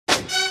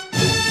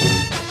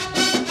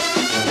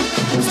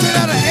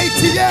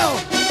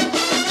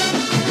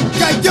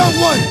Yung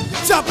Wun,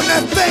 chopping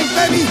that thing,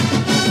 baby.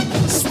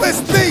 Swiss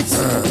beats,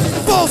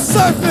 full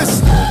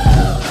surface.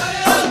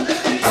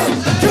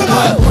 Come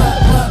on.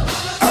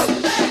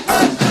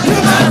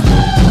 Come on.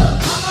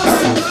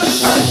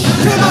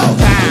 Come on.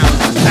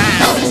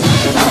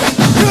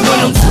 When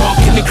I'm drunk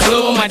in the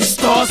club, I might just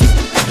start.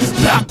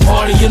 Block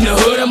party in the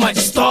hood, I might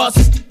just start.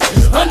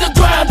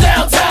 Underground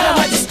downtown, I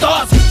might just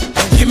start.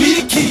 Give me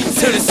the key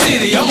to the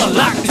city, I'ma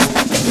lock this.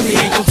 They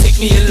ain't gon' take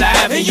me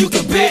alive, and you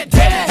can bet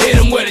that. Hit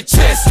him where the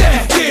chest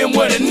at, hit him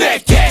where the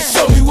neck at.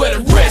 Show me where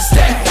the rest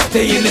at.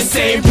 They in the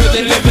same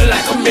building, living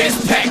like a mess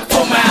pack.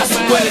 4 miles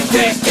from where the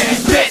deck at.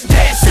 Bet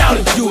that, shout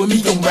it, you and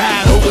me gon'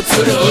 ride over to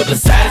the other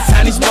side. It's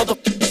how these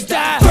motherfuckers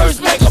die.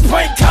 First make a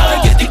prank call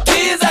and get the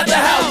kids out the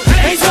house.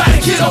 Ain't trying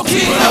to kill no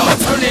kid, but I'ma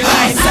turn it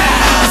lights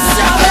out.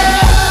 Shout it.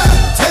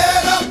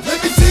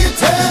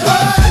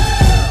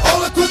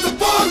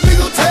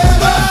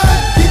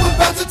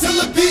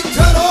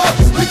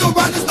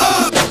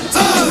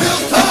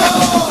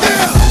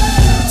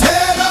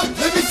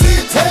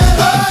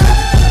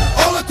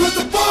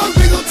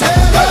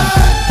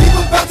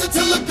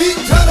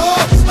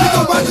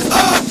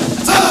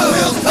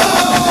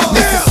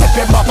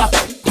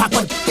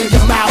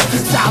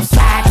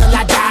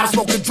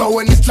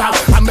 In the drought,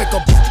 I make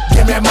a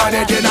give me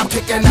money, then I'm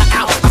kicking her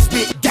out. I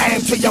spit game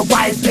to your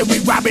wife, then we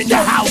robbing your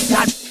house.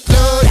 I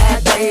love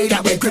that way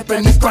that we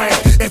gripping the grain.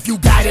 If you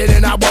got it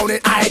and I want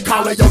it, I ain't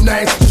calling your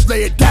name. Just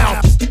lay it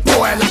down,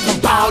 boy, like I'm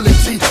ballin'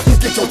 G. You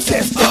get your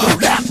chest in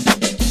your lap.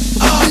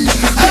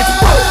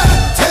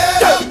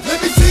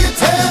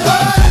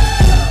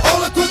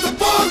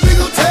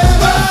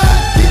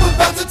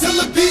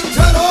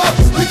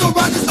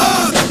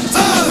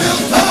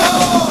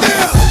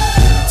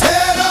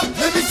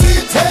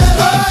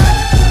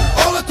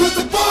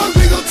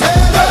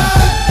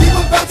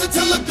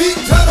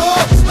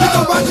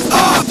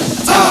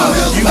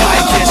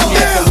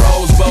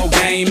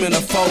 In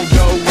a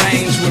photo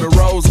range with a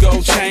rose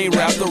gold chain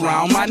wrapped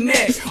around my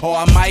neck. Or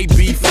I might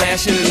be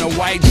flashing in a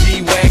white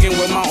G-Wagon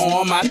with my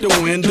arm out the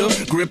window,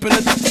 gripping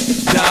the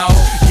dog.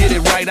 Get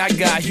it right, I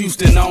got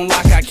Houston on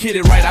like I kid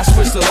it right. I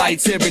switch the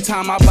lights every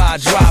time I buy a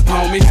drop,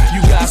 homie.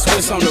 You got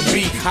Swiss on the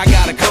beat, I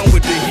gotta come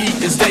with the heat.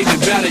 It's David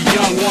Banner,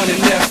 Yung Wun,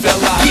 and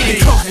FLIP. Get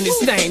it crunk in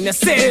this thing, now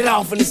set it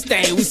off in this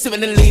thing. We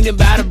sippin' and leaning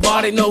by the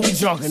bar, they know we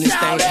drunk in this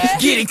thing.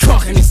 Get it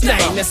crunk in this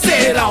thing, now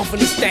set it off in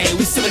this thing.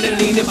 We sippin' and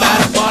leaning by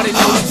the bar, they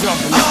know we drunk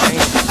in this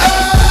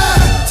thing.